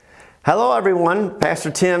Hello everyone, Pastor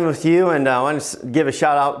Tim with you, and I want to give a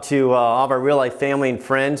shout out to all of our real life family and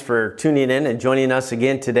friends for tuning in and joining us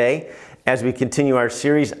again today as we continue our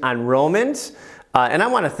series on Romans. And I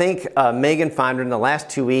want to thank Megan Fonder in the last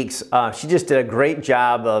 2 weeks. She just did a great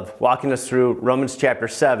job of walking us through Romans chapter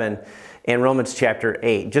 7 and Romans chapter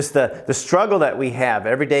 8. Just the struggle that we have,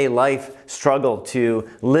 everyday life struggle to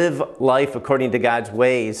live life according to God's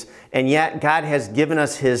ways. And yet God has given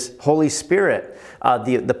us His Holy Spirit,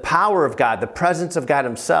 the power of God, the presence of God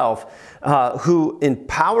Himself, who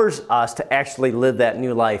empowers us to actually live that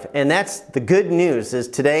new life. And that's the good news, is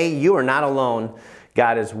today you are not alone.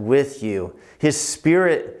 God is with you. His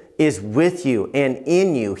Spirit is with you and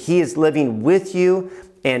in you. He is living with you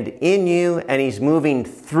and in you, and He's moving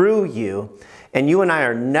through you. And you and I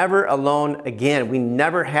are never alone again. We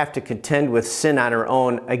never have to contend with sin on our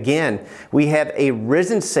own again. We have a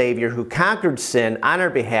risen Savior who conquered sin on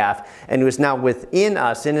our behalf and who is now within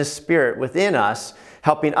us, in His Spirit within us,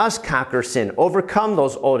 helping us conquer sin, overcome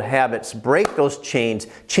those old habits, break those chains,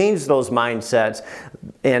 change those mindsets,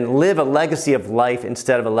 and live a legacy of life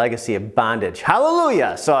instead of a legacy of bondage.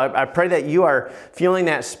 Hallelujah! So I pray that you are feeling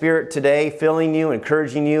that Spirit today, filling you,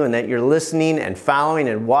 encouraging you, and that you're listening and following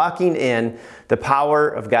and walking in the power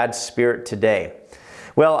of God's Spirit today.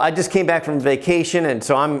 Well, I just came back from vacation, and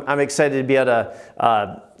so I'm excited to be able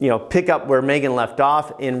to pick up where Megan left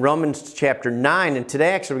off in Romans chapter 9. And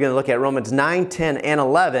today, actually, we're going to look at Romans 9, 10, and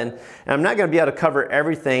 11. And I'm not going to be able to cover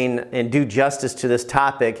everything and do justice to this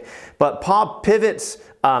topic, but Paul pivots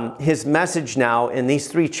his message now in these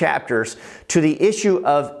 3 chapters to the issue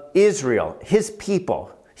of Israel, his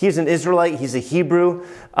people. He's an Israelite. He's a Hebrew.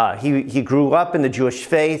 He grew up in the Jewish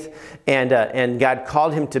faith, and God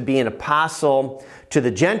called him to be an apostle to the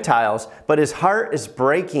Gentiles. But his heart is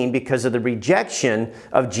breaking because of the rejection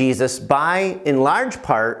of Jesus by, in large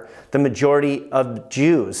part, the majority of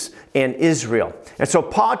Jews and Israel. And so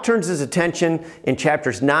Paul turns his attention in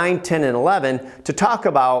chapters 9, 10, and 11 to talk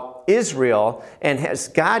about Israel. And has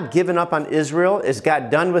God given up on Israel? Is God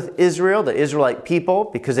done with Israel, the Israelite people,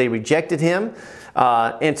 because they rejected Him?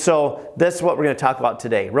 And so that's what we're going to talk about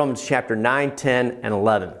today, Romans chapter 9, 10, and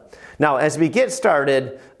 11. Now, as we get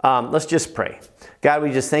started, let's just pray. God,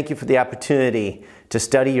 we just thank You for the opportunity to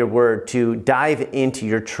study Your Word, to dive into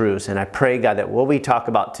Your truths. And I pray, God, that what we talk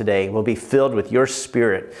about today will be filled with Your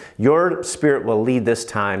Spirit. Your Spirit will lead this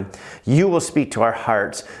time. You will speak to our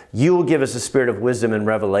hearts. You will give us a spirit of wisdom and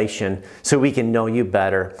revelation so we can know You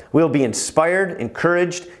better. We'll be inspired,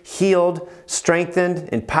 encouraged, healed, strengthened,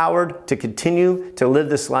 empowered to continue to live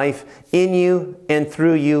this life in You and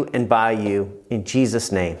through You and by You. In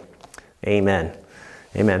Jesus' name, amen.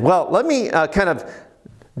 Amen. Well, let me kind of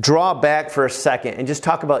draw back for a second and just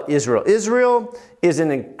talk about Israel. Israel is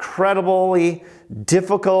an incredibly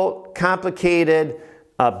difficult, complicated,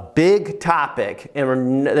 big topic,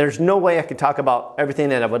 and there's no way I could talk about everything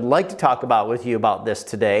that I would like to talk about with you about this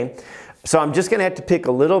today. So I'm just going to have to pick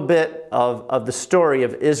a little bit of the story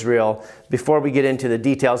of Israel before we get into the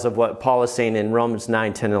details of what Paul is saying in Romans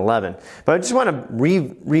 9, 10, and 11. But I just want to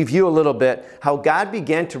review a little bit how God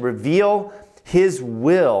began to reveal His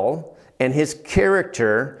will and His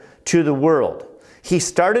character to the world. He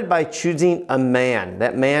started by choosing a man.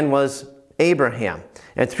 That man was Abraham.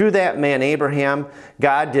 And through that man, Abraham,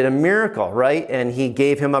 God did a miracle, right? And He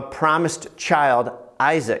gave him a promised child,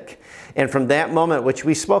 Isaac. And from that moment, which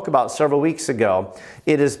we spoke about several weeks ago,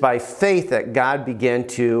 it is by faith that God began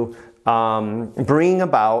to bring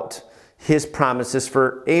about His promises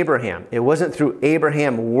for Abraham. It wasn't through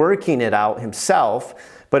Abraham working it out himself,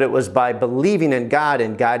 but it was by believing in God,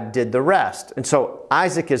 and God did the rest. And so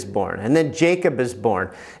Isaac is born, and then Jacob is born.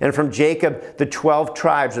 And from Jacob, the 12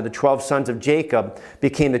 tribes, or the 12 sons of Jacob,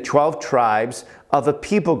 became the 12 tribes of a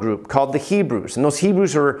people group called the Hebrews. And those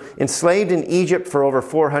Hebrews were enslaved in Egypt for over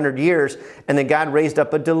 400 years, and then God raised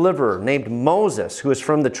up a deliverer named Moses, who is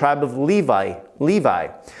from the tribe of Levi.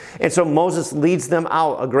 And so Moses leads them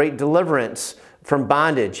out, a great deliverance from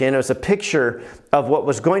bondage. And it was a picture of what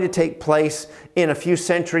was going to take place in a few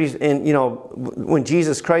centuries when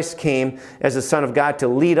Jesus Christ came as the Son of God to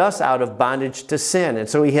lead us out of bondage to sin. And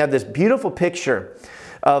so we have this beautiful picture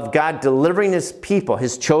of God delivering His people,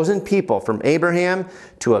 His chosen people, from Abraham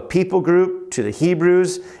to a people group, to the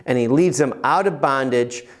Hebrews, and He leads them out of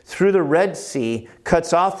bondage through the Red Sea,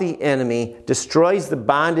 cuts off the enemy, destroys the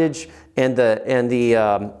bondage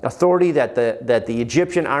the authority that the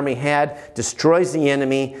Egyptian army had destroys the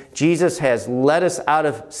enemy. Jesus has led us out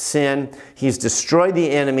of sin. He's destroyed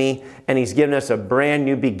the enemy, and he's given us a brand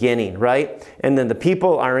new beginning, right? And then the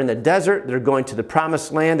people are in the desert. They're going to the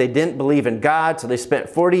promised land. They didn't believe in God, so they spent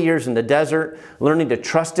 40 years in the desert learning to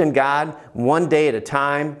trust in God one day at a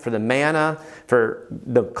time for the manna, for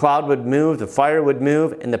the cloud would move, the fire would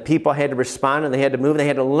move, and the people had to respond, and they had to move. They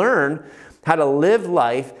had to learn how to live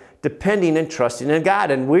life depending and trusting in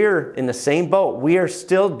God. And we're in the same boat. We are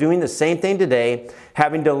still doing the same thing today,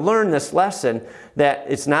 having to learn this lesson that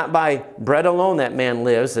it's not by bread alone that man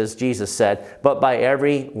lives, as Jesus said, but by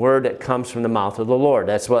every word that comes from the mouth of the Lord.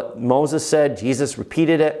 That's what Moses said. Jesus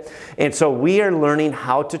repeated it. And so we are learning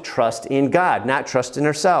how to trust in God, not trust in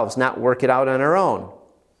ourselves, not work it out on our own.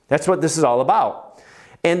 That's what this is all about.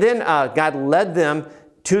 And then God led them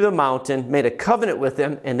to the mountain, made a covenant with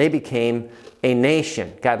them, and they became a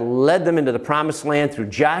nation. God led them into the promised land through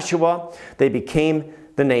Joshua. They became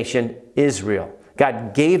the nation Israel.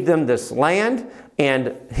 God gave them this land,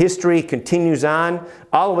 and history continues on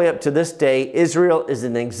all the way up to this day. Israel is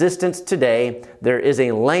in existence today. There is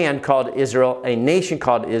a land called Israel, a nation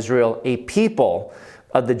called Israel, a people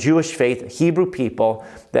of the Jewish faith, Hebrew people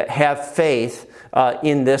that have faith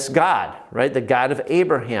in this God, right? The God of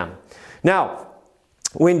Abraham. Now,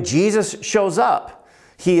 when Jesus shows up,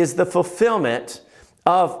 he is the fulfillment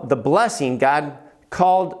of the blessing God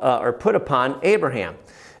called or put upon Abraham.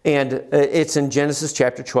 And it's in Genesis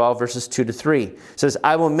chapter 12, verses 2 to 3. It says,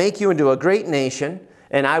 I will make you into a great nation,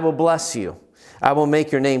 and I will bless you. I will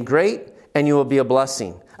make your name great, and you will be a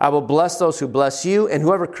blessing. I will bless those who bless you, and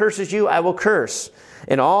whoever curses you, I will curse.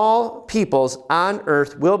 And all peoples on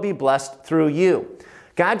earth will be blessed through you.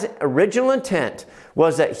 God's original intent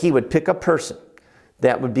was that he would pick a person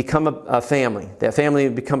that would become a family. That family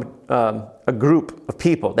would become a group of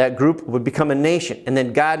people. That group would become a nation. And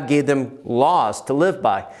then God gave them laws to live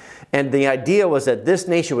by. And the idea was that this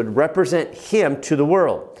nation would represent him to the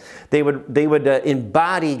world. They would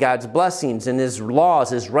embody God's blessings and his laws,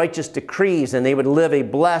 his righteous decrees, and they would live a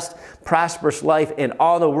blessed, prosperous life, and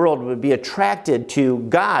all the world would be attracted to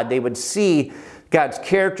God. They would see God's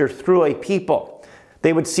character through a people.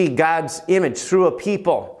 They would see God's image through a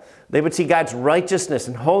people. They would see God's righteousness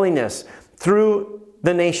and holiness through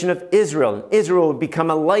the nation of Israel. And Israel would become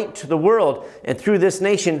a light to the world. And through this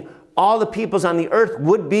nation, all the peoples on the earth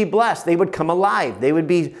would be blessed. They would come alive. They would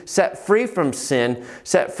be set free from sin,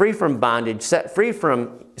 set free from bondage, set free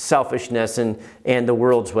from selfishness and the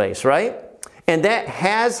world's ways, right? And that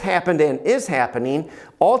has happened and is happening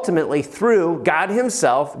ultimately through God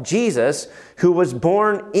himself, Jesus, who was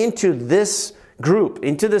born into this group,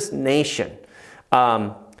 into this nation.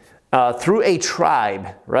 Through a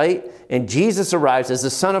tribe, right? And Jesus arrives as the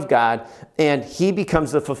Son of God, and he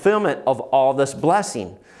becomes the fulfillment of all this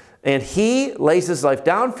blessing. And he lays his life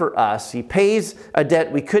down for us. He pays a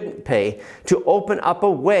debt we couldn't pay to open up a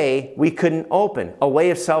way we couldn't open, a way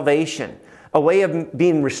of salvation, a way of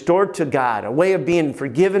being restored to God, a way of being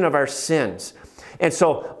forgiven of our sins. And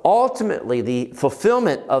so ultimately, the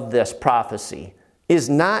fulfillment of this prophecy is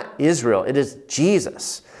not Israel, it is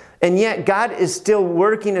Jesus. And yet God is still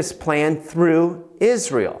working his plan through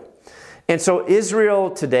Israel. And so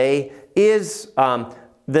Israel today is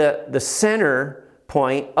the center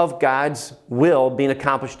point of God's will being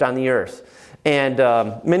accomplished on the earth. And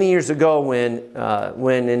many years ago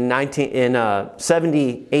when in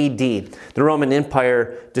 70 AD, the Roman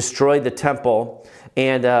Empire destroyed the temple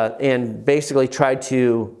and basically tried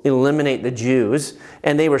to eliminate the Jews,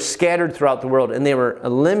 and they were scattered throughout the world, and they were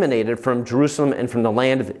eliminated from Jerusalem and from the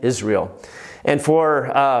land of Israel. And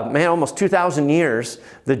for almost 2,000 years,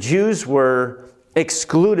 the Jews were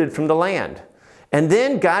excluded from the land. And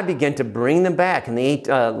then God began to bring them back in the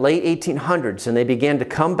late 1800s, and they began to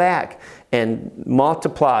come back and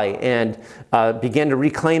multiply and began to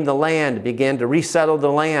reclaim the land, began to resettle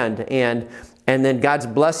the land, and then God's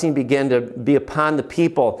blessing began to be upon the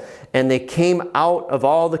people. And they came out of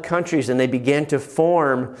all the countries and they began to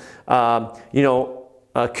form,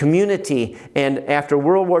 a community. And after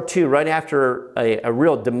World War II, right after a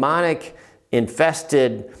real demonic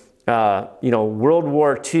infested, World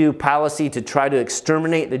War II policy to try to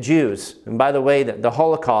exterminate the Jews. And by the way, the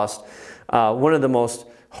Holocaust, one of the most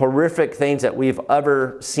horrific things that we've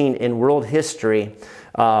ever seen in world history.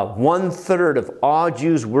 1/3 of all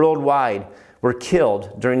Jews worldwide were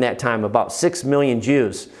killed during that time, about 6 million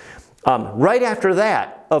Jews. Right after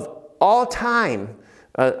that, of all timing,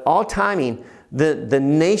 the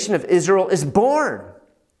nation of Israel is born.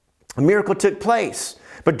 A miracle took place.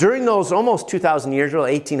 But during those almost 2,000 years,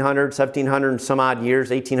 1800, 1700, and some odd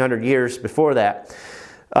years, 1800 years before that,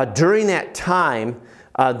 during that time,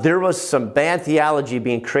 there was some bad theology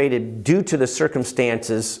being created due to the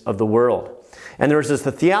circumstances of the world. And there was this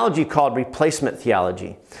theology called replacement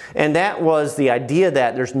theology. And that was the idea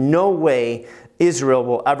that there's no way Israel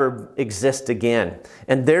will ever exist again.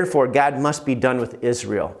 And therefore, God must be done with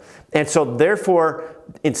Israel. And so therefore,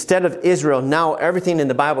 instead of Israel, now everything in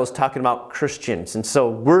the Bible is talking about Christians. And so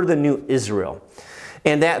we're the new Israel.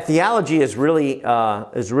 And that theology is really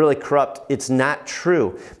corrupt. It's not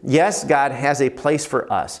true. Yes, God has a place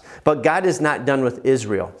for us, but God is not done with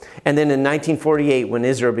Israel. And then in 1948, when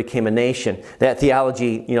Israel became a nation, that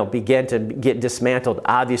theology, began to get dismantled,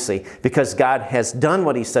 obviously, because God has done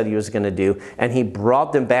what He said He was going to do, and He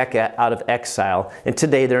brought them back out of exile, and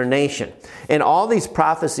today they're a nation. And all these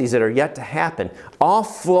prophecies that are yet to happen all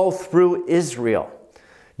flow through Israel.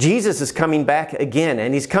 Jesus is coming back again,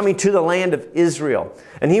 and He's coming to the land of Israel,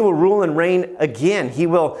 and He will rule and reign again. He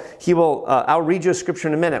will. I'll read you a scripture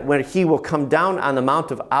in a minute, where He will come down on the Mount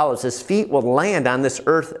of Olives. His feet will land on this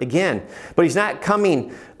earth again. But He's not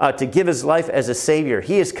coming to give His life as a Savior.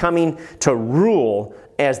 He is coming to rule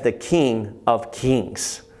as the King of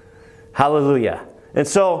Kings. Hallelujah. And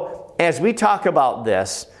so, as we talk about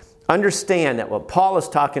this, understand that what Paul is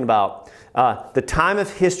talking about, the time of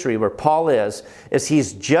history where Paul is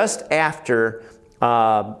he's just after,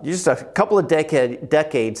 just a couple of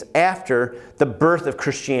decades after the birth of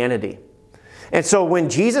Christianity. And so when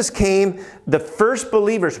Jesus came, the first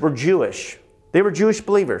believers were Jewish. They were Jewish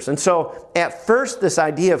believers. And so at first, this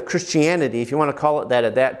idea of Christianity, if you want to call it that,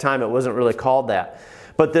 at that time it wasn't really called that.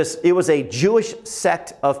 But it was a Jewish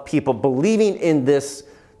sect of people believing in this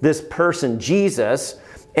person, Jesus,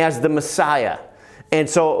 as the Messiah. And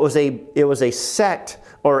so it was a sect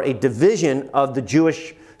or a division of the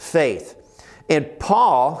Jewish faith. And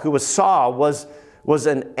Paul, who was Saul, was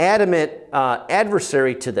an adamant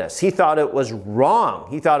adversary to this. He thought it was wrong.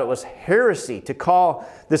 He thought it was heresy to call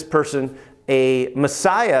this person a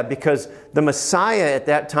Messiah, because the Messiah at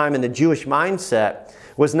that time in the Jewish mindset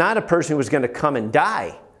was not a person who was going to come and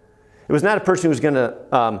die. It was not a person who was going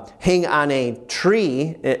to hang on a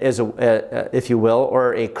tree, if you will,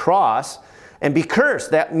 or a cross, and be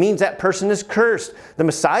cursed. That means that person is cursed. The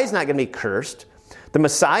Messiah is not going to be cursed. The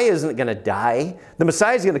Messiah isn't going to die. The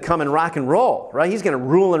Messiah is going to come and rock and roll, right? He's going to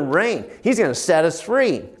rule and reign. He's going to set us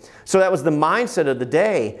free. So that was the mindset of the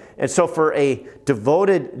day. And so for a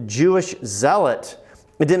devoted Jewish zealot,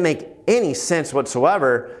 it didn't make any sense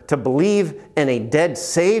whatsoever to believe in a dead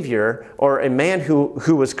Savior or a man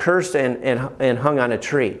who was cursed and hung on a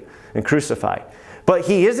tree and crucified. But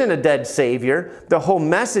He isn't a dead Savior. The whole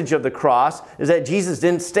message of the cross is that Jesus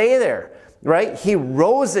didn't stay there, right? He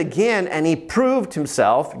rose again, and He proved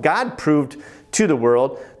Himself, God proved to the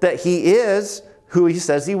world, that He is who He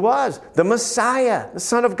says He was, the Messiah, the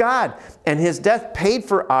Son of God. And His death paid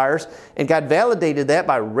for ours, and God validated that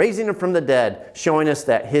by raising Him from the dead, showing us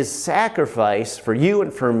that His sacrifice for you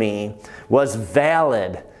and for me was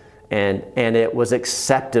valid, and it was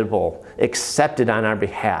accepted on our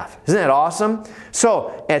behalf. Isn't that awesome?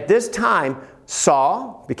 So at this time,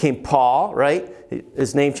 Saul became Paul, right?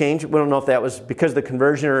 His name changed. We don't know if that was because of the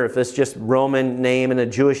conversion or if it's just Roman name and a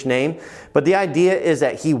Jewish name. But the idea is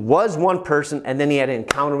that he was one person, and then he had an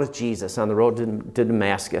encounter with Jesus on the road to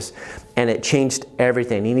Damascus. And it changed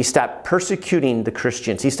everything. And he stopped persecuting the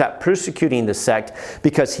Christians. He stopped persecuting the sect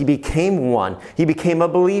because he became one. He became a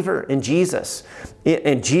believer in Jesus.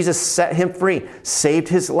 And Jesus set him free, saved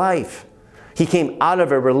his life. He came out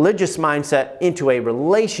of a religious mindset into a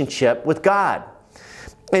relationship with God.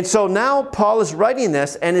 And so now Paul is writing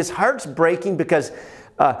this, and his heart's breaking because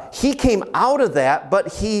he came out of that,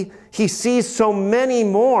 but he sees so many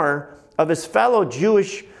more of his fellow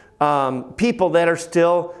Jewish people that are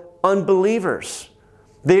still unbelievers.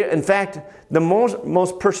 In fact, the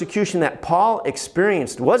most persecution that Paul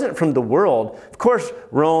experienced wasn't from the world. Of course,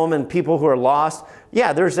 Rome and people who are lost,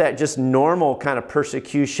 yeah, there's that just normal kind of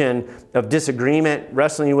persecution of disagreement,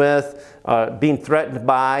 wrestling with, being threatened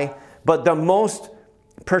by. But the most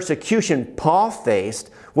persecution Paul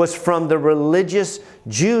faced was from the religious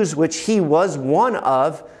Jews, which he was one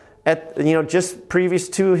of just previous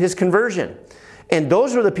to his conversion. And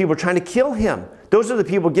those were the people trying to kill him. Those are the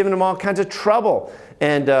people giving him all kinds of trouble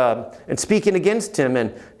and speaking against him.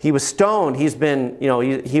 And he was stoned. He's been,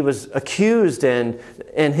 he was accused, and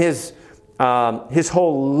his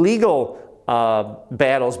whole legal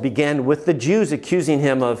battles began with the Jews accusing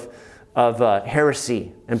him of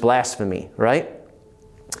heresy and blasphemy, right?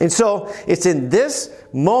 And so it's in this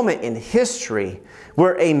moment in history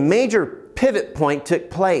where a major pivot point took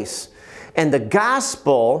place. And the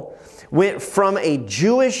gospel went from a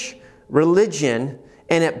Jewish religion,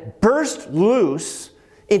 and it burst loose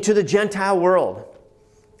into the Gentile world.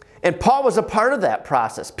 And Paul was a part of that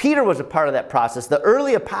process. Peter was a part of that process. The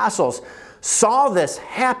early apostles saw this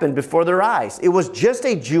happen before their eyes. It was just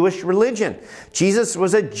a Jewish religion. Jesus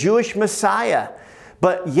was a Jewish Messiah.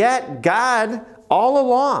 But yet God, all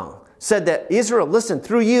along, said that Israel, listen,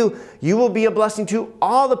 through you, you will be a blessing to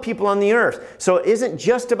all the people on the earth. So it isn't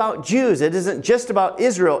just about Jews. It isn't just about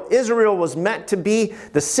Israel. Israel was meant to be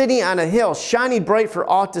the city on a hill, shining bright for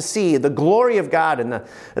all to see, the glory of God and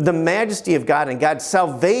the majesty of God and God's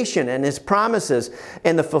salvation and His promises.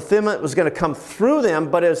 And the fulfillment was going to come through them,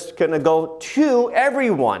 but it's going to go to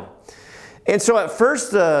everyone. And so at first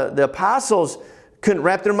the apostles couldn't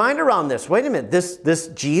wrap their mind around this. Wait a minute, this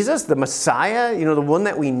Jesus, the Messiah, the one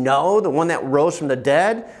that we know, the one that rose from the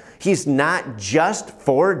dead, He's not just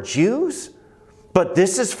for Jews, but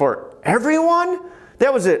this is for everyone?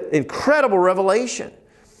 That was an incredible revelation.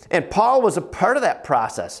 And Paul was a part of that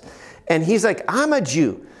process. And he's like, I'm a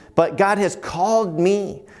Jew, but God has called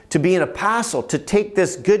me to be an apostle, to take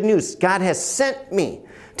this good news. God has sent me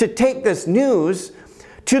to take this news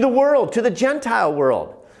to the world, to the Gentile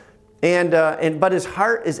world. But his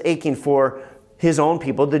heart is aching for his own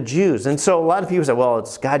people, the Jews. And so a lot of people say, well,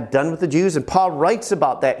 is God done with the Jews? And Paul writes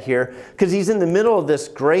about that here because he's in the middle of this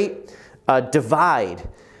great divide.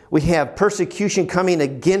 We have persecution coming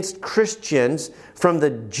against Christians from the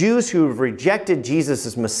Jews who have rejected Jesus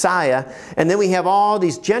as Messiah. And then we have all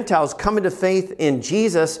these Gentiles coming to faith in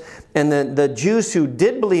Jesus. And the Jews who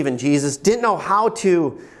did believe in Jesus didn't know how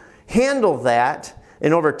to handle that.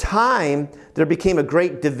 And over time, there became a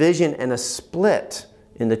great division and a split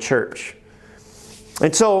in the church.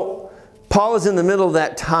 And so Paul is in the middle of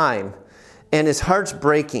that time, and his heart's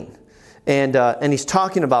breaking. And he's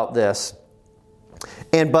talking about this.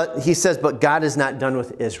 But he says, but God is not done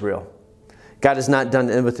with Israel. God is not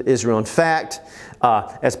done with Israel. In fact,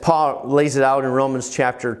 as Paul lays it out in Romans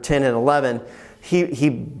chapter 10 and 11,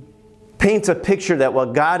 he paints a picture that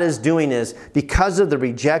what God is doing is because of the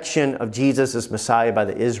rejection of Jesus as Messiah by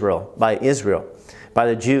Israel, by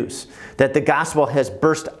the Jews, that the gospel has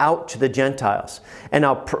burst out to the Gentiles. And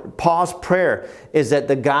now Paul's prayer is that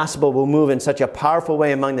the gospel will move in such a powerful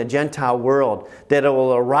way among the Gentile world that it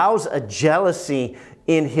will arouse a jealousy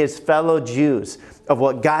in his fellow Jews of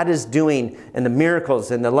what God is doing and the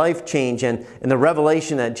miracles and the life change and the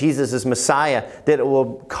revelation that Jesus is Messiah, that it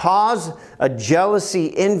will cause a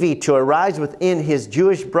jealousy, envy to arise within his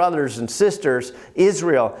Jewish brothers and sisters,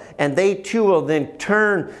 Israel, and they too will then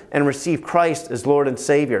turn and receive Christ as Lord and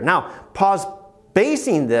Savior. Now, Paul's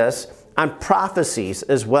basing this on prophecies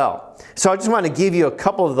as well. So I just want to give you a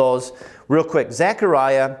couple of those real quick.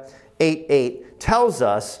 Zechariah 8:8 tells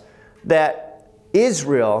us that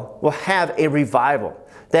Israel will have a revival,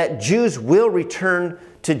 that Jews will return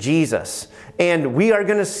to Jesus. And we are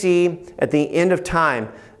going to see at the end of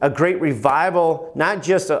time a great revival, not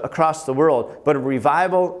just across the world, but a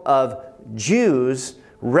revival of Jews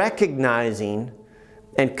recognizing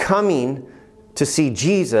and coming to see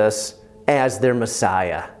Jesus as their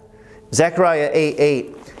Messiah. Zechariah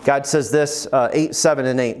 8:8, God says this, 8, 7,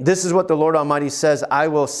 and 8. This is what the Lord Almighty says, I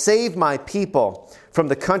will save my people from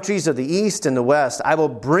the countries of the east and the west. I will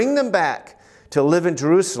bring them back to live in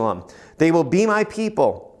Jerusalem. They will be my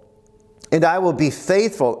people, and I will be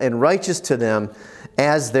faithful and righteous to them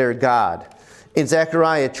as their God. In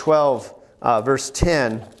Zechariah 12, verse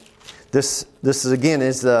 10, this is again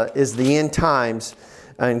is the end times,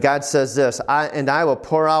 and God says this, I will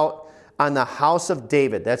pour out on the house of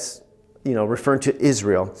David, that's referring to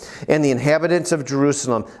Israel, and the inhabitants of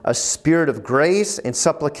Jerusalem, a spirit of grace and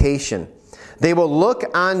supplication. They will look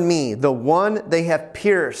on me, the one they have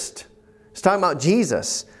pierced. It's talking about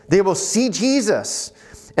Jesus. They will see Jesus,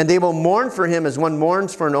 and they will mourn for him as one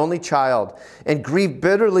mourns for an only child, and grieve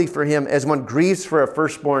bitterly for him as one grieves for a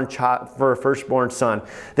firstborn son.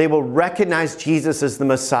 They will recognize Jesus as the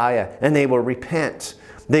Messiah, and they will repent.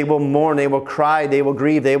 They will mourn, they will cry, they will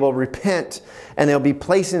grieve, they will repent, and they'll be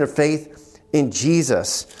placing their faith in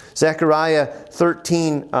Jesus. Zechariah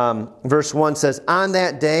 13, verse 1 says, on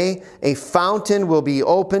that day a fountain will be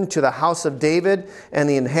opened to the house of David and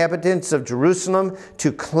the inhabitants of Jerusalem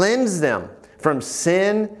to cleanse them from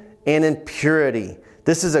sin and impurity.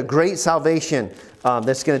 This is a great salvation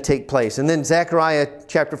that's going to take place. And then Zechariah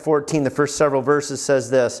chapter 14, the first several verses says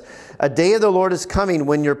this, a day of the Lord is coming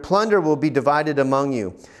when your plunder will be divided among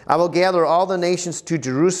you. I will gather all the nations to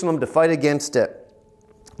Jerusalem to fight against it.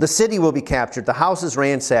 The city will be captured, the houses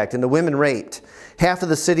ransacked, and the women raped. Half of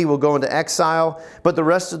the city will go into exile, but the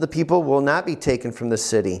rest of the people will not be taken from the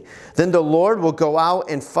city. Then the Lord will go out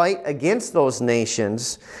and fight against those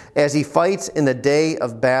nations as he fights in the day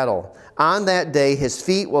of battle. on that day his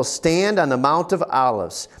feet will stand on the Mount of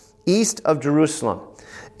Olives, east of Jerusalem.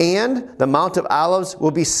 And the Mount of Olives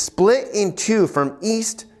will be split in two from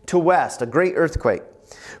east to west, a great earthquake,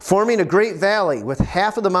 forming a great valley with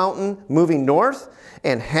half of the mountain moving north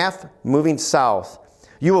and half moving south.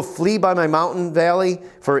 You will flee by my mountain valley,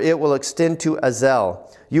 for it will extend to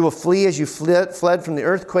Azel. You will flee as you fled from the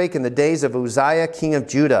earthquake in the days of Uzziah, king of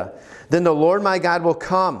Judah. Then the Lord my God will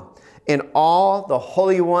come, and all the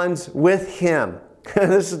holy ones with him.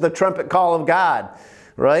 This is the trumpet call of God,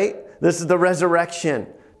 right? This is the resurrection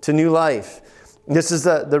to new life. This is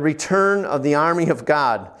the return of the army of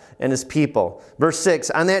God and his people. Verse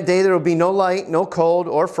 6, on that day there will be no light, no cold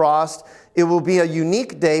or frost. It will be a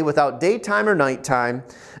unique day without daytime or nighttime,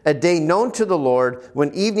 a day known to the Lord.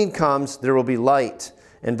 When evening comes, there will be light.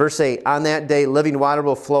 And verse 8, on that day living water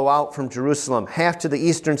will flow out from Jerusalem, half to the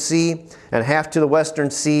eastern sea and half to the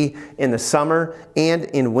western sea in the summer and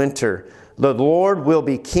in winter. The Lord will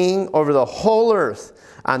be king over the whole earth.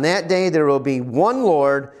 On that day there will be one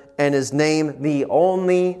Lord, and his name the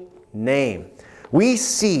only name. We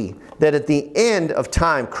see that at the end of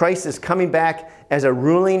time, Christ is coming back as a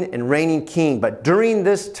ruling and reigning king. But during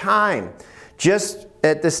this time, just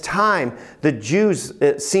at this time, the Jews,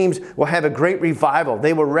 it seems, will have a great revival.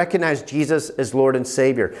 They will recognize Jesus as Lord and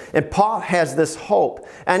Savior. And Paul has this hope,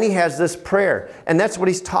 and he has this prayer. And that's what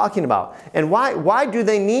he's talking about. And why do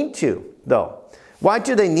they need to, though? Why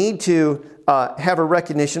do they need to have a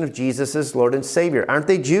recognition of Jesus as Lord and Savior? Aren't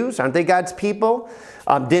they Jews? Aren't they God's people?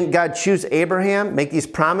 Didn't God choose Abraham, make these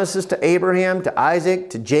promises to Abraham, to Isaac,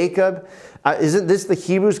 to Jacob? Isn't this the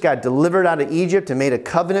Hebrews God delivered out of Egypt and made a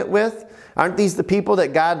covenant with? Aren't these the people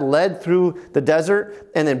that God led through the desert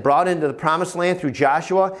and then brought into the promised land through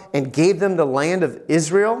Joshua and gave them the land of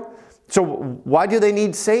Israel? So why do they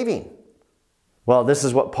need saving? Well, this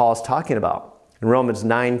is what Paul's talking about in Romans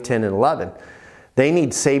 9, 10, and 11. They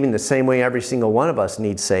need saving the same way every single one of us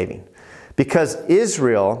needs saving. Because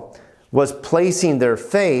Israel was placing their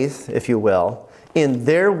faith, if you will, in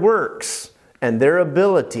their works and their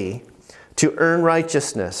ability to earn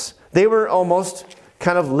righteousness. They were almost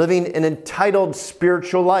kind of living an entitled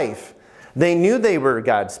spiritual life. They knew they were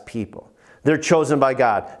God's people. They're chosen by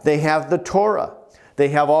God. They have the Torah. They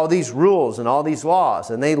have all these rules and all these laws,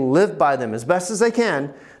 and they live by them as best as they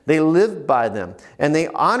can. They live by them, and they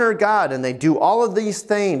honor God, and they do all of these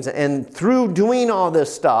things. And through doing all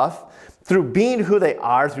this stuff, through being who they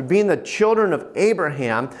are, through being the children of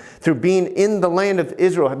Abraham, through being in the land of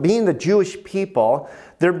Israel, being the Jewish people,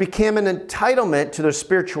 there became an entitlement to their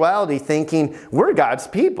spirituality, thinking, we're God's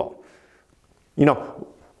people. You know,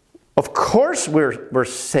 of course we're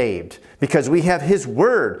saved because we have His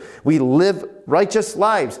Word. We live righteous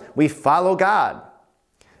lives. We follow God.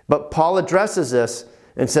 But Paul addresses this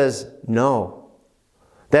and says, no,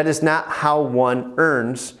 that is not how one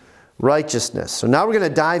earns righteousness. So now we're going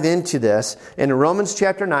to dive into this. In Romans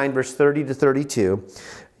chapter 9, verse 30 to 32,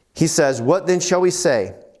 he says, what then shall we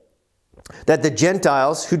say? That the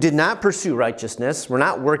Gentiles who did not pursue righteousness, were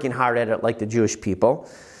not working hard at it like the Jewish people,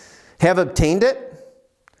 have obtained it,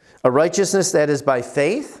 a righteousness that is by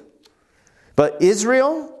faith. But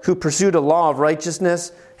Israel, who pursued a law of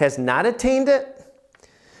righteousness, has not attained it.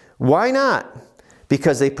 Why not?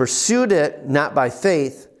 Because they pursued it not by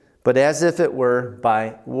faith, but as if it were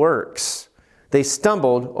by works. They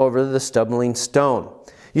stumbled over the stumbling stone.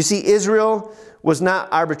 You see, Israel was not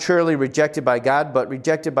arbitrarily rejected by God, but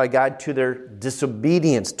rejected by God to their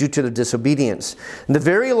disobedience, due to their disobedience. And the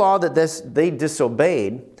very law that they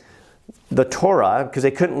disobeyed, the Torah, because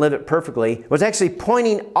they couldn't live it perfectly, was actually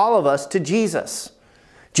pointing all of us to Jesus.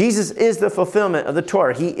 Jesus is the fulfillment of the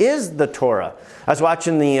Torah. He is the Torah. I was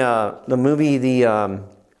watching the movie,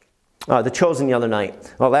 The Chosen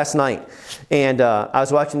last night. And I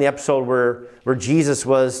was watching the episode where Jesus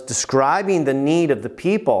was describing the need of the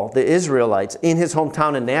people, the Israelites, in his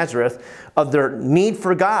hometown in Nazareth, of their need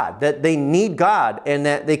for God, that they need God, and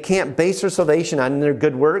that they can't base their salvation on their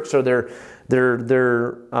good works or the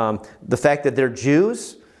fact that they're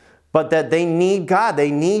Jews, but that they need God.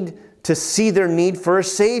 They need to see their need for a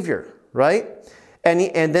Savior, right?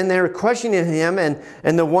 And then they were questioning him, and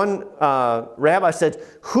the one rabbi said,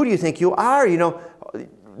 "Who do you think you are? You're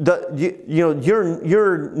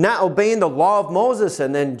not obeying the law of Moses."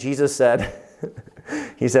 And then Jesus said,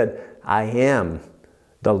 "He said, I am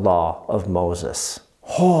the law of Moses."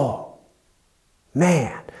 Oh,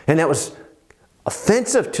 man! And that was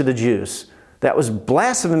offensive to the Jews. That was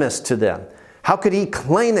blasphemous to them. How could he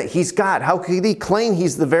claim that he's God? How could he claim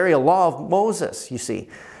he's the very law of Moses? You see.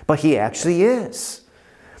 But he actually is.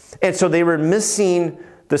 And so they were missing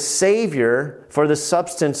the Savior for the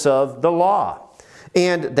substance of the law.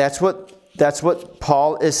 And that's what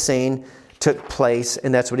Paul is saying took place,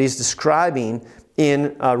 and that's what he's describing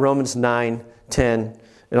in Romans 9, 10,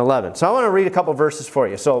 and 11. So I want to read a couple verses for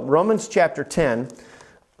you. So Romans chapter 10,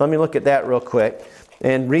 let me look at that real quick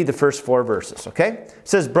and read the first 4 verses, okay? It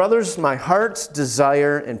says, "Brothers, my heart's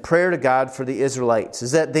desire and prayer to God for the Israelites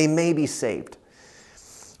is that they may be saved.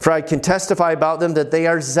 For I can testify about them that they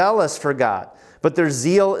are zealous for God, but their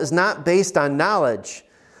zeal is not based on knowledge,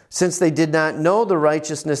 since they did not know the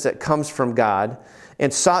righteousness that comes from God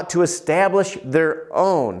and sought to establish their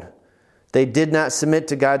own. They did not submit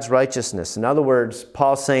to God's righteousness." In other words,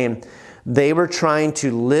 Paul's saying they were trying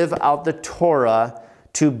to live out the Torah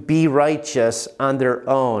to be righteous on their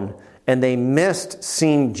own, and they missed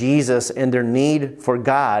seeing Jesus and their need for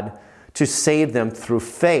God to save them through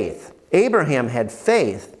faith. Abraham had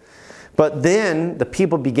faith, but then the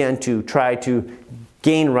people began to try to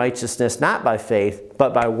gain righteousness not by faith,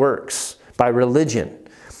 but by works, by religion.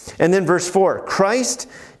 And then verse 4, "Christ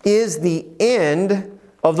is the end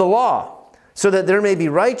of the law, so that there may be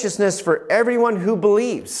righteousness for everyone who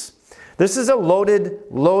believes." This is a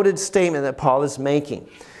loaded statement that Paul is making.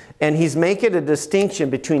 And he's making a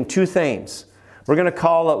distinction between 2 things. We're going to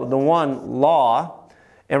call it the one law,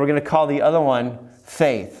 and we're going to call the other one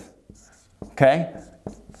faith. Okay?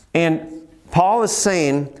 And Paul is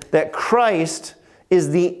saying that Christ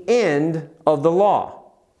is the end of the law.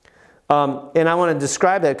 And I want to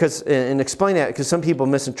describe that and explain that because some people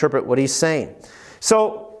misinterpret what he's saying.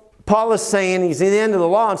 So Paul is saying he's the end of the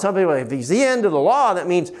law, and some people are like, if he's the end of the law, that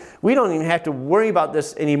means we don't even have to worry about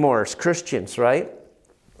this anymore as Christians, right?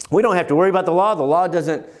 We don't have to worry about the law. The law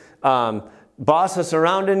doesn't boss us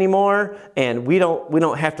around anymore, and we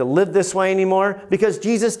don't have to live this way anymore because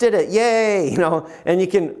Jesus did it. Yay! And you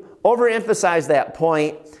can overemphasize that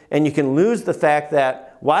point, and you can lose the fact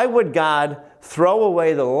that why would God throw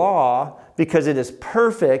away the law because it is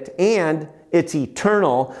perfect and it's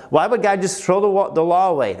eternal? Why would God just throw the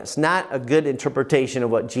law away? It's not a good interpretation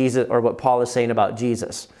of what Jesus or what Paul is saying about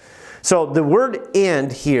Jesus. So the word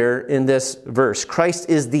 "end" here in this verse, Christ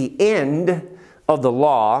is the end of the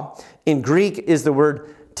law. In Greek is the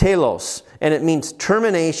word telos, and it means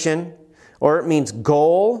termination, or it means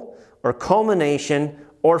goal, or culmination,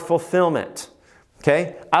 or fulfillment.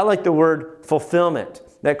 Okay? I like the word fulfillment,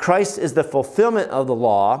 that Christ is the fulfillment of the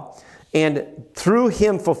law, and through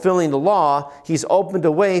him fulfilling the law, he's opened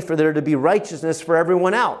a way for there to be righteousness for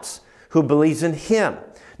everyone else who believes in him.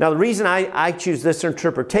 Now, the reason I choose this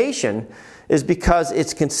interpretation is because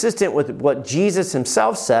it's consistent with what Jesus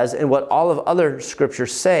himself says and what all of other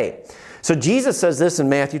scriptures say. So Jesus says this in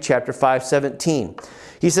Matthew chapter 5:17.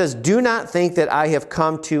 He says, "Do not think that I have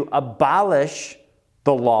come to abolish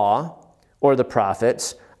the law or the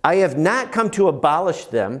prophets. I have not come to abolish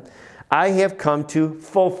them. I have come to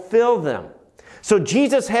fulfill them." So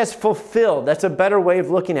Jesus has fulfilled. That's a better way of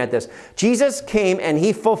looking at this. Jesus came and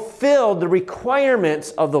he fulfilled the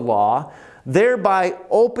requirements of the law, thereby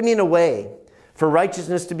opening a way for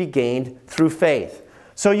righteousness to be gained through faith.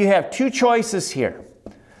 So you have 2 choices here.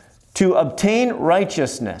 To obtain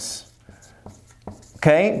righteousness,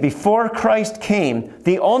 okay, before Christ came,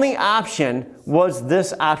 the only option was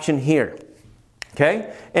this option here.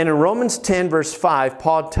 Okay? And in Romans 10, verse 5,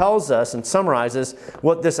 Paul tells us and summarizes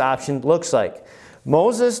what this option looks like.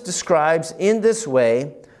 Moses describes in this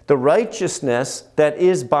way the righteousness that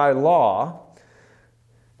is by law.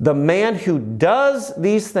 The man who does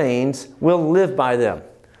these things will live by them.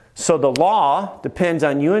 So the law depends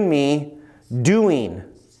on you and me doing.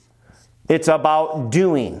 It's about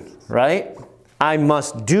doing, right? I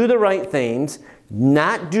must do the right things,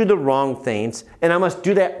 not do the wrong things, and I must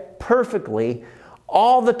do that perfectly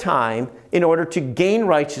all the time in order to gain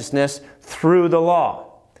righteousness through the law.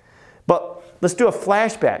 But let's do a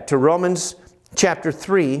flashback to Romans chapter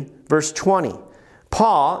 3, verse 20.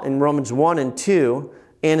 Paul, in Romans 1 and 2,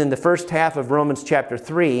 and in the first half of Romans chapter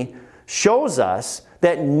 3, shows us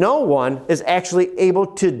that no one is actually able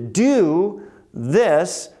to do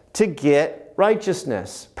this to get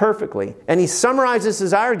righteousness perfectly. And he summarizes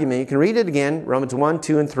his argument. You can read it again, Romans 1,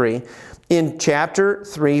 2, and 3. In chapter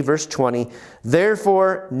 3, verse 20,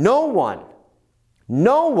 "Therefore no one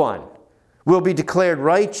will be declared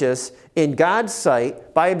righteous in God's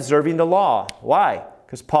sight by observing the law." Why?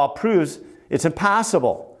 Because Paul proves it's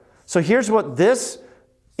impossible. So here's what this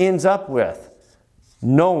ends up with.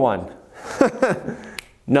 No one.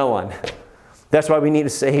 No one. That's why we need a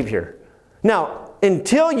Savior. Now,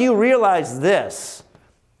 until you realize this,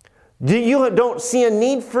 you don't see a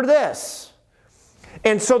need for this.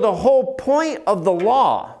 And so the whole point of the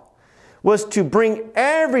law was to bring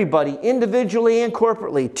everybody individually and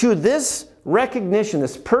corporately to this recognition,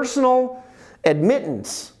 this personal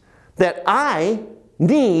admittance that I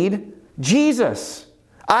need Jesus.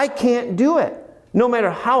 I can't do it. No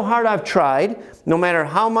matter how hard I've tried, no matter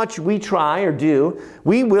how much we try or do,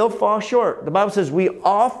 we will fall short. The Bible says we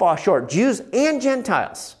all fall short, Jews and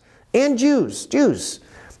Gentiles, and Jews.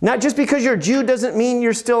 Not just because you're a Jew doesn't mean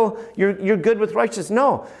you're good with righteousness.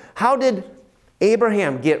 No. How did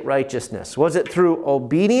Abraham get righteousness? Was it through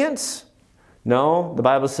obedience? No. The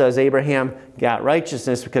Bible says Abraham got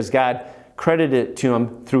righteousness because God credited it to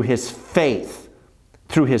him through his faith.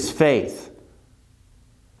 Through his faith.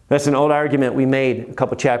 That's an old argument we made a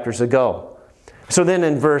couple chapters ago. So then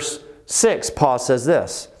in verse 6, Paul says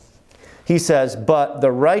this. He says, but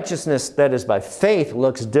the righteousness that is by faith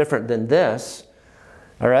looks different than this.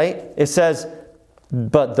 All right? It says,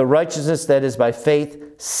 but the righteousness that is by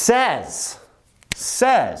faith says.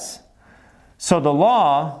 So the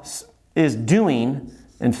law is doing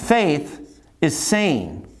and faith is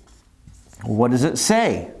saying. What does it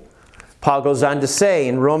say? Paul goes on to say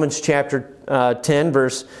in Romans chapter 10,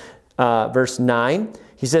 verse 9,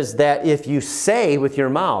 he says that if you say with your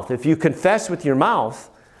mouth, if you confess with your mouth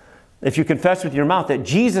that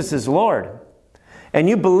Jesus is Lord, and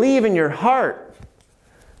you believe in your heart,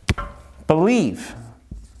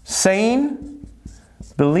 saying,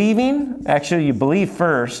 believing, actually you believe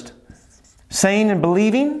first, saying and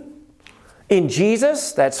believing in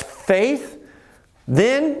Jesus, that's faith,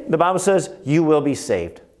 then the Bible says you will be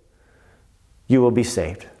saved. You will be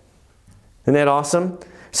saved. Isn't that awesome? It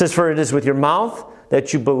says, for it is with your mouth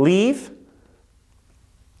that you believe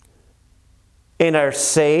and are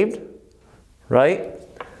saved, right?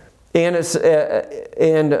 And it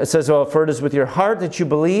says, well, for it is with your heart that you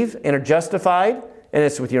believe and are justified, and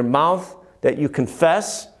it's with your mouth that you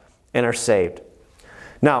confess and are saved.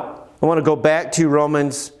 Now, I want to go back to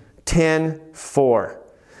Romans 10:4.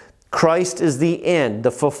 Christ is the end,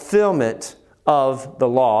 the fulfillment of the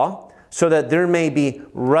law, so that there may be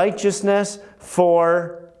righteousness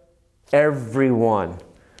for everyone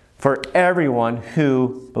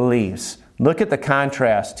who believes. Look at the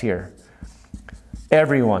contrast here.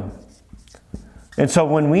 Everyone. And so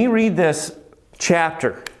when we read this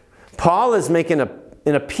chapter, Paul is making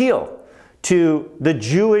an appeal to the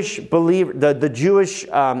Jewish believer, the Jewish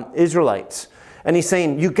Israelites. And he's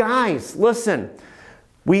saying, you guys, listen,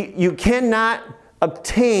 you cannot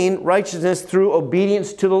obtain righteousness through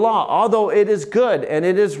obedience to the law. Although it is good and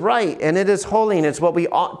it is right and it is holy and it's what we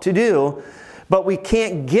ought to do, but we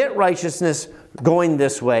can't get righteousness going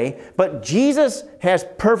this way. But Jesus has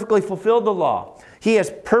perfectly fulfilled the law. He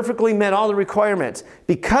has perfectly met all the requirements.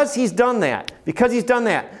 Because he's done that,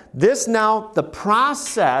 this now, the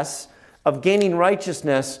process of gaining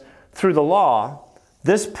righteousness through the law,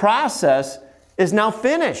 this process is now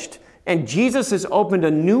finished. And Jesus has opened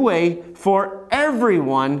a new way for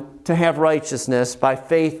everyone to have righteousness by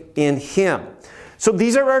faith in Him. So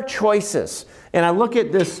these are our choices. And I look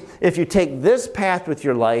at this, if you take this path with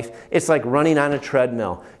your life, it's like running on a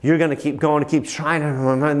treadmill. You're going to keep going, keep trying.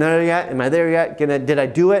 Am I there yet? Am I there yet? Did I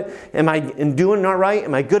do it? Am I doing all right?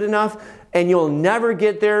 Am I good enough? And you'll never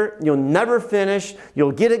get there. You'll never finish.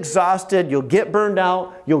 You'll get exhausted. You'll get burned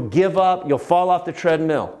out. You'll give up. You'll fall off the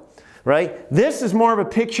treadmill. Right? This is more of a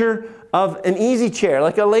picture of an easy chair,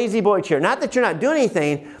 like a lazy boy chair. Not that you're not doing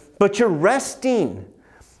anything, but you're resting.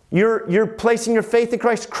 You're placing your faith in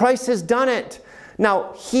Christ. Christ has done it.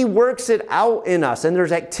 Now, He works it out in us, and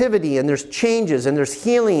there's activity, and there's changes, and there's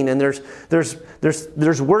healing, and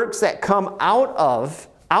there's works that come out of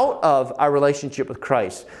our relationship with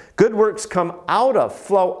Christ. Good works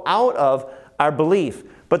flow out of our belief.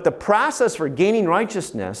 But the process for gaining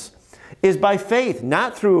righteousness is by faith,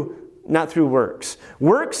 not through works.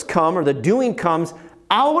 Works come, or the doing comes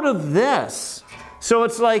out of this. So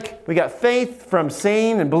it's like we got faith from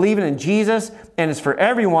saying and believing in Jesus, and it's for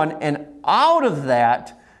everyone. And out of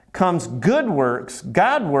that comes good works,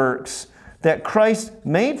 God works, that Christ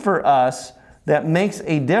made for us, that makes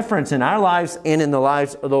a difference in our lives and in the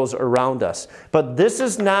lives of those around us. But this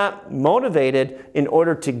is not motivated in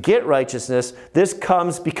order to get righteousness. This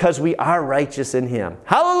comes because we are righteous in Him.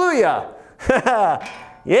 Hallelujah!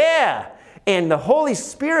 Yeah! And the Holy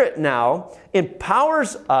Spirit now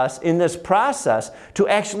empowers us in this process to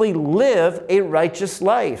actually live a righteous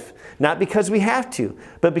life. Not because we have to,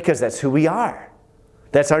 but because that's who we are.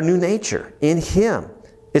 That's our new nature in Him.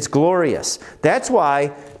 It's glorious. That's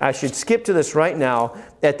why I should skip to this right now.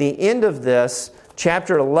 At the end of this,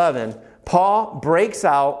 chapter 11, Paul breaks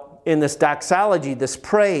out in this doxology, this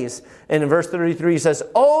praise. And in verse 33, he says,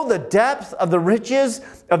 "Oh, the depth of the riches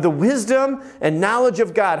of the wisdom and knowledge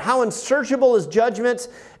of God. How unsearchable His judgments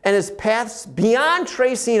and His paths beyond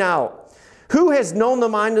tracing out. Who has known the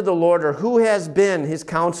mind of the Lord, or who has been his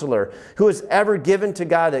counselor? Who has ever given to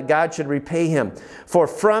God that God should repay him? For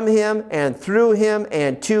from him and through him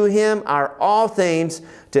and to him are all things.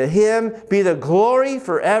 To him be the glory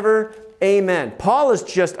forever. Amen. Paul is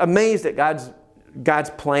just amazed at God's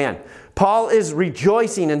plan. Paul is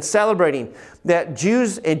rejoicing and celebrating that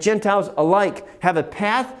Jews and Gentiles alike have a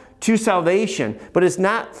path to salvation, but it's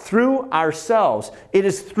not through ourselves. It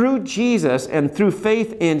is through Jesus and through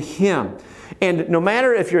faith in him. And no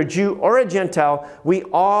matter if you're a Jew or a Gentile, we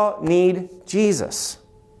all need Jesus.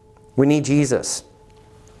 We need Jesus.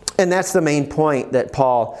 And that's the main point that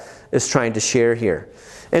Paul is trying to share here.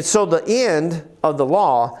 And so the end of the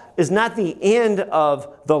law is not the end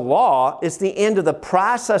of the law, it's the end of the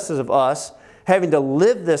processes of us having to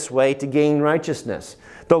live this way to gain righteousness.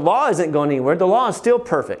 The law isn't going anywhere. The law is still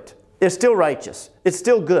perfect. It's still righteous. It's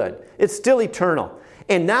still good. It's still eternal.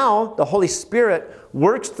 And now the Holy Spirit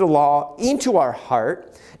works the law into our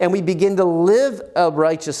heart, and we begin to live a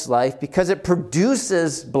righteous life because it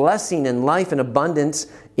produces blessing and life and abundance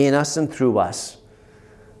in us and through us.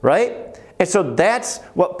 Right? And so that's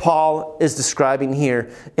what Paul is describing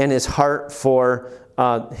here in his heart for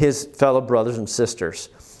his fellow brothers and sisters.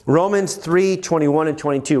 Romans 3:21 and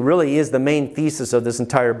 22 really is the main thesis of this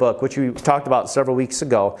entire book, which we talked about several weeks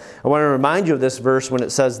ago. I want to remind you of this verse when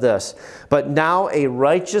it says this: "But now a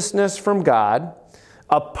righteousness from God,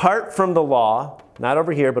 apart from the law," not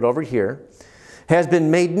over here, but over here, "has been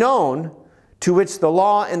made known, to which the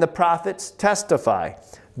law and the prophets testify."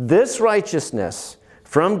 This righteousness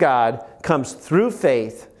from God comes through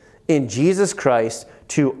faith in Jesus Christ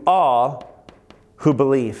to all who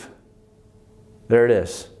believe. There it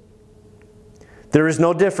is. There is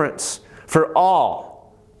no difference, for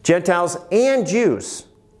all, Gentiles and Jews,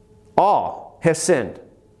 all have sinned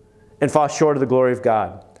and fall short of the glory of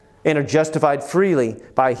God and are justified freely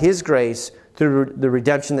by his grace through the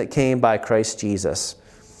redemption that came by Christ Jesus.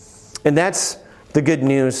 And that's the good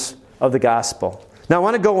news of the gospel. Now I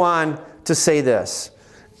want to go on to say this.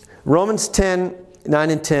 Romans 10:9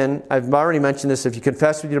 and 10, I've already mentioned this. If you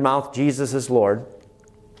confess with your mouth Jesus is Lord,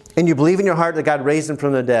 and you believe in your heart that God raised him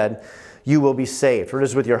from the dead, you will be saved. For it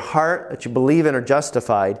is with your heart that you believe and are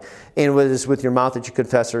justified, and it is with your mouth that you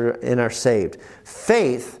confess and are saved.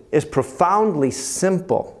 Faith is profoundly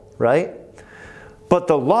simple, right? But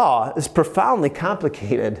the law is profoundly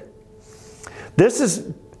complicated. This is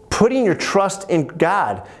putting your trust in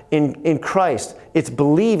God, in Christ. It's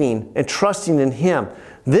believing and trusting in him.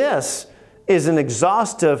 This is an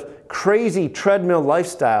exhaustive, crazy treadmill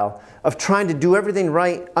lifestyle of trying to do everything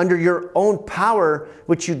right under your own power,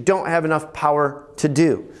 which you don't have enough power to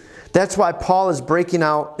do. That's why Paul is breaking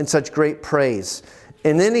out in such great praise.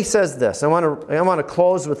 And then he says this. I want to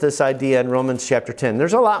close with this idea in Romans chapter 10.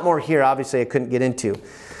 There's a lot more here, obviously, I couldn't get into.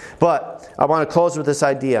 But I want to close with this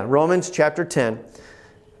idea. Romans chapter 10,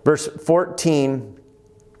 verse 14.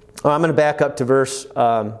 I'm going to back up to verse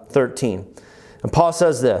 13. And Paul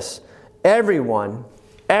says this: Everyone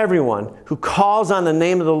who calls on the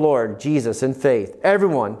name of the Lord, Jesus, in faith,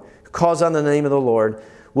 everyone who calls on the name of the Lord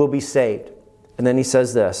will be saved. And then he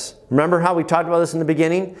says this. Remember how we talked about this in the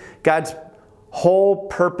beginning? God's whole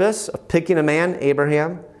purpose of picking a man,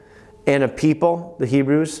 Abraham, and a people, the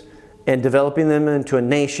Hebrews, and developing them into a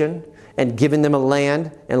nation and giving them a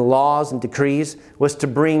land and laws and decrees was to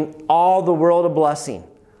bring all the world a blessing.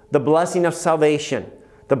 The blessing of salvation,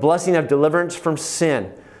 the blessing of deliverance from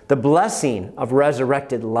sin, the blessing of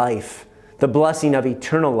resurrected life, the blessing of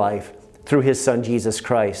eternal life through his Son, Jesus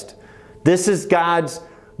Christ. This is God's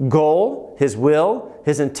goal, his will,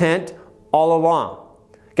 his intent all along.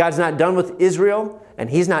 God's not done with Israel, and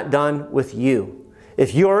he's not done with you.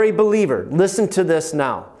 If you are a believer, listen to this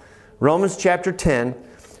now. Romans chapter 10,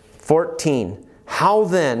 14. How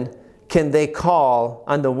then can they call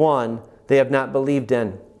on the one they have not believed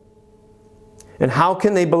in? And how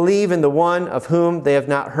can they believe in the one of whom they have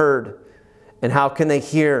not heard? And how can they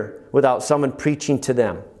hear without someone preaching to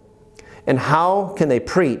them? And how can they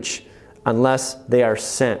preach unless they are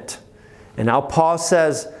sent? And now Paul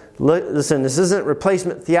says, listen, this isn't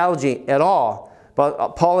replacement theology at all.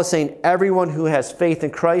 But Paul is saying everyone who has faith in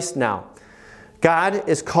Christ now. God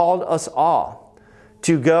has called us all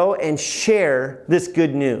to go and share this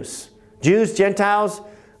good news. Jews, Gentiles,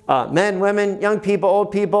 men, women, young people,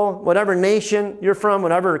 old people, whatever nation you're from,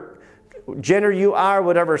 whatever gender you are,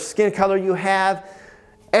 whatever skin color you have,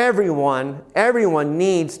 everyone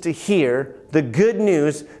needs to hear the good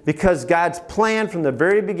news, because God's plan from the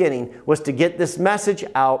very beginning was to get this message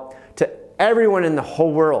out to everyone in the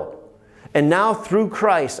whole world. And now through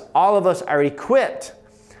Christ, all of us are equipped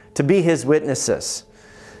to be his witnesses.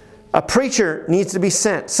 A preacher needs to be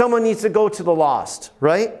sent. Someone needs to go to the lost,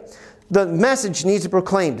 right? The message needs to be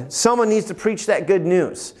proclaimed. Someone needs to preach that good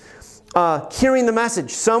news. Hearing the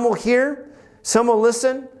message. Some will hear, some will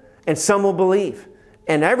listen, and some will believe.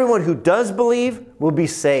 And everyone who does believe will be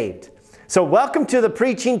saved. So welcome to the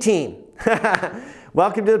preaching team.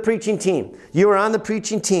 Welcome to the preaching team. You are on the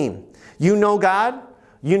preaching team. You know God.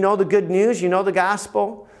 You know the good news. You know the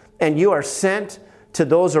gospel. And you are sent to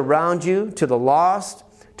those around you, to the lost,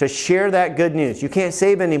 to share that good news. You can't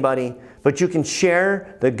save anybody, but you can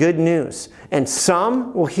share the good news. And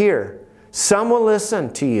some will hear. Some will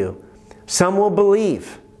listen to you. Some will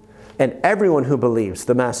believe. And everyone who believes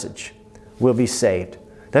the message will be saved.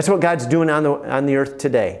 That's what God's doing on the earth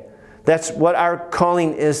today. That's what our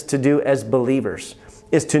calling is to do as believers,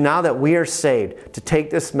 is to, now that we are saved, to take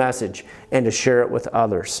this message and to share it with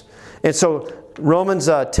others. And so Romans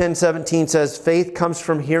 10:17 says, faith comes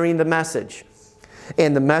from hearing the message,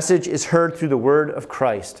 and the message is heard through the word of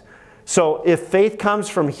Christ. So if faith comes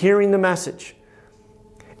from hearing the message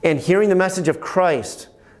and hearing the message of Christ,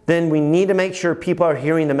 then we need to make sure people are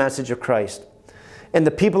hearing the message of Christ. And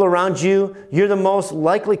the people around you, you're the most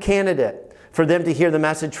likely candidate for them to hear the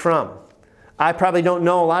message from. I probably don't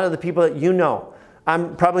know a lot of the people that you know.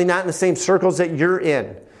 I'm probably not in the same circles that you're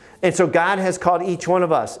in. And so God has called each one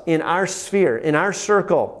of us in our sphere, in our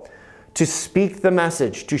circle, to speak the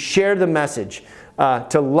message, to share the message,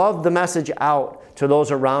 to love the message out to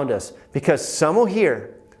those around us. Because some will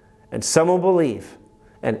hear and some will believe.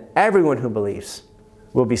 And everyone who believes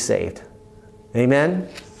will be saved. Amen?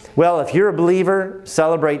 Well, if you're a believer,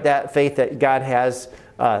 celebrate that faith that God has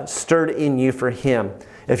stirred in you for Him.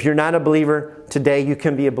 If you're not a believer, today you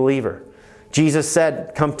can be a believer. Jesus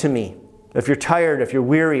said, come to me. If you're tired, if you're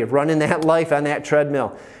weary of running that life on that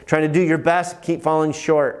treadmill, trying to do your best, keep falling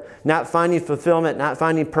short, not finding fulfillment, not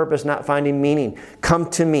finding purpose, not finding meaning, come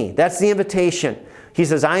to me. That's the invitation. He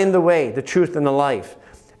says, I am the way, the truth, and the life.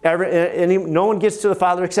 No one gets to the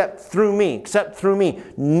Father except through me,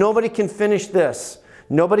 Nobody can finish this.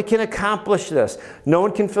 Nobody can accomplish this. No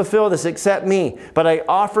one can fulfill this except me. But I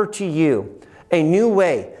offer to you a new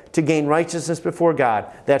way to gain righteousness before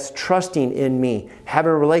God. That's trusting in me,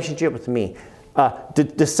 having a relationship with me,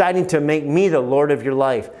 deciding to make me the Lord of your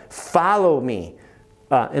life. Follow me.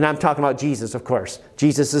 And I'm talking about Jesus, of course.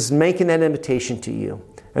 Jesus is making that invitation to you.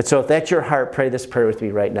 And so if that's your heart, pray this prayer with me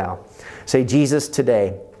right now. Say, Jesus,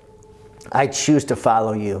 today, I choose to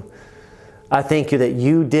follow you. I thank you that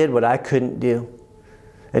you did what I couldn't do.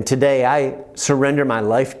 And today I surrender my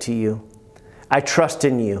life to you. I trust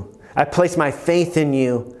in you. I place my faith in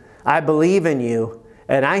you. I believe in you.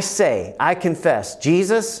 And I say, I confess,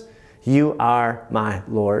 Jesus, you are my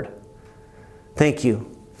Lord. Thank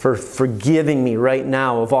you for forgiving me right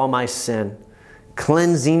now of all my sin,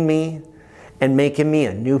 cleansing me and making me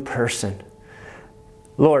a new person.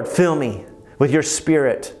 Lord, fill me with your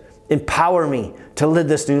Spirit. Empower me to live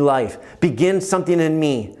this new life. Begin something in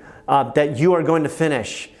me that you are going to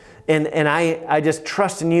finish. And I just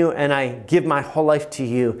trust in you, and I give my whole life to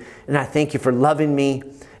you. And I thank you for loving me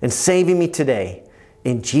and saving me today.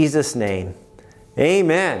 In Jesus' name,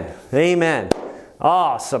 amen. Amen.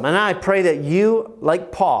 Awesome. And I pray that you,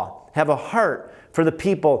 like Paul, have a heart for the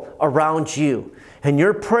people around you. And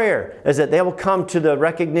your prayer is that they will come to the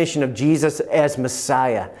recognition of Jesus as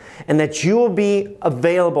Messiah, and that you will be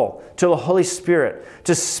available to the Holy Spirit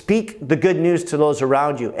to speak the good news to those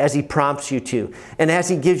around you as He prompts you to, and as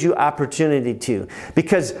He gives you opportunity to.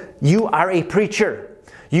 Because you are a preacher.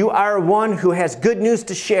 You are one who has good news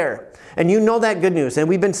to share. And you know that good news. And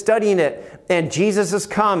we've been studying it. And Jesus has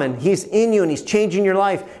come, and He's in you, and He's changing your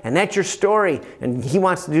life. And that's your story. And He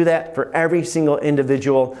wants to do that for every single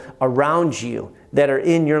individual around you that are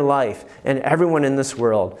in your life, and everyone in this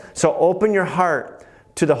world. So open your heart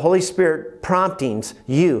to the Holy Spirit promptings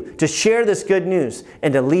you to share this good news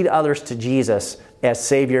and to lead others to Jesus as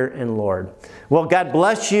Savior and Lord. Well, God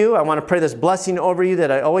bless you. I want to pray this blessing over you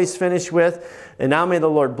that I always finish with. And now may the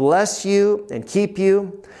Lord bless you and keep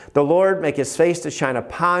you. The Lord make His face to shine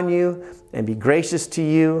upon you and be gracious to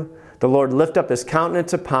you. The Lord lift up His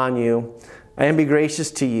countenance upon you and be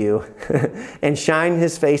gracious to you and shine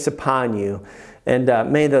His face upon you. And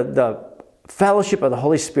may the fellowship of the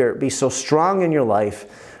Holy Spirit be so strong in your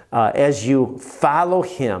life as you follow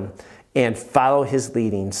Him and follow His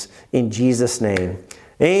leadings. In Jesus' name,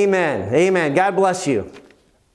 amen. Amen. God bless you.